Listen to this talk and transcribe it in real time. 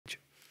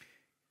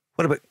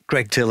What about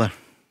Greg Taylor?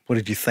 What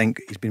did you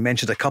think? He's been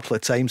mentioned a couple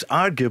of times,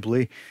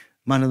 arguably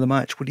man of the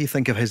match. What do you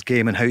think of his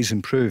game and how he's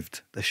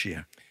improved this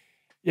year?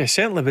 Yeah,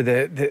 certainly with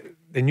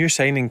the new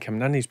signing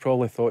coming in, he's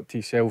probably thought to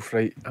himself,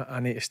 right, I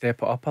need to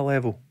step it up a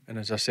level. And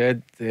as I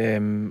said, a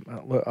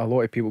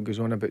lot of people goes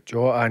on about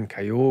Jota and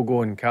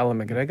Kyogo and Callum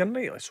McGregor, and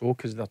rightly so,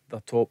 because they're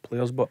top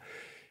players, but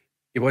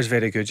he was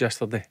very good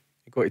yesterday.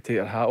 You got to take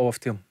your hat off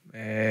to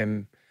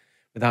him.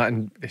 With that,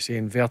 and they say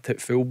inverted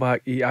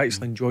fullback, he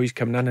actually enjoys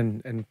coming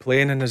in and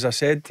playing. And as I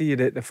said to you,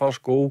 the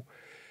first goal,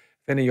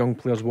 if any young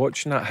players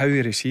watching that, how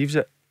he receives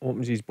it,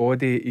 opens his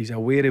body, he's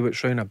aware of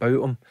what's round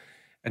about him,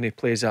 and he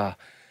plays a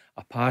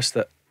pass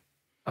that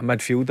a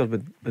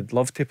midfielder would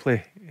love to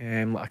play,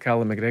 like a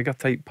Callum McGregor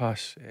type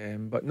pass.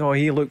 But no,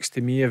 he looks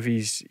to me if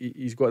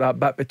he's got that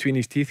bit between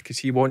his teeth, because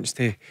he wants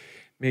to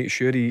make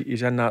sure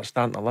he's in that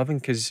starting 11,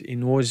 because he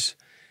knows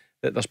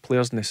that there's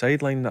players on the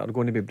sideline that are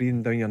going to be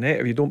breathing down your neck.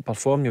 If you don't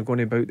perform, you're going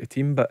to be out the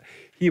team. But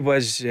he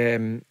was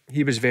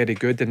very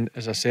good, and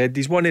as I said,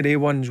 he's one of the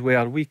ones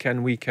where week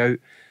in, week out,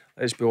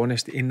 let's be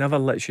honest, he never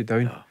lets you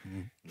down.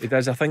 He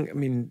does. I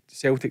mean,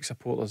 Celtic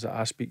supporters that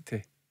I speak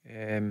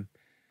to,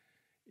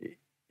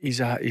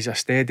 he's a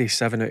steady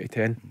 7 out of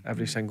 10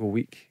 every single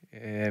week.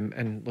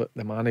 And look,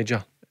 the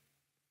manager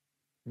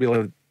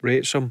really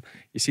rates him.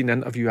 You seen the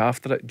interview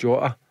after it,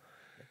 Jota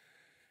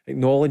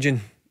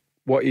acknowledging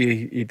what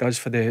he does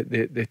for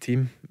the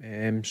team.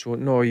 So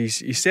no,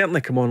 he's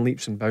certainly come on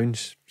leaps and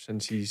bounds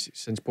since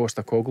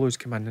Postecoglou's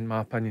come in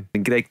my opinion.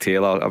 And Greg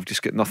Taylor, I've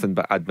just got nothing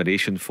but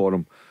admiration for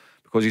him,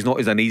 because he's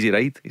not as an easy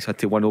ride. He's had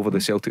to win over the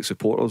Celtic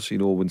supporters. You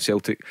know, when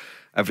Celtic,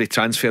 every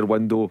transfer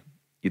window,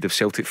 you'd have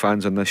Celtic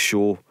fans on this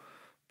show,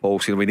 Paul,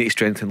 saying we need to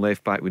strengthen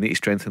left back, we need to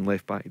strengthen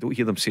left back. You don't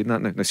hear them saying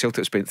that now. Now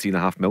Celtic spent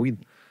 $3.5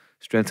 million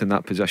strengthening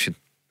that position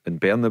and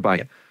bearing the back.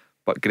 Yep.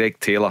 But Greg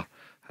Taylor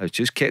has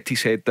just kept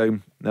his head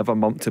down, never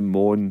mumped and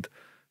moaned,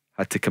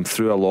 had to come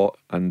through a lot,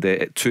 and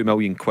at £2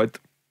 million,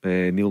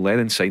 Neil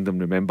Lennon signed him,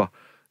 remember.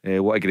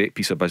 What a great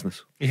piece of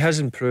business. He has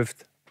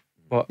improved,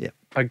 but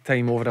big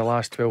time over the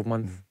last 12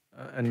 months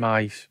in my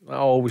eyes. I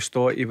always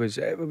thought it was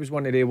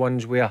one of the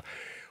ones where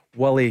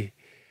will he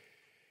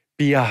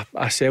be a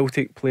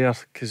Celtic player,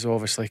 because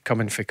obviously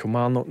coming for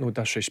Kilmarnock, no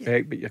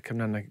disrespect, but you're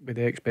coming in with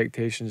the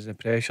expectations and the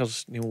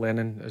pressures. Neil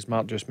Lennon, as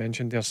Mark just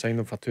mentioned, they're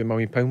signing for £2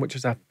 million, which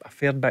is a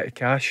fair bit of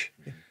cash.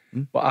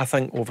 But I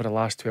think over the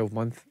last 12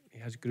 months he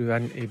has grew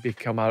in to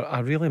become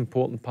a really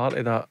important part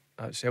of that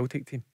Celtic team.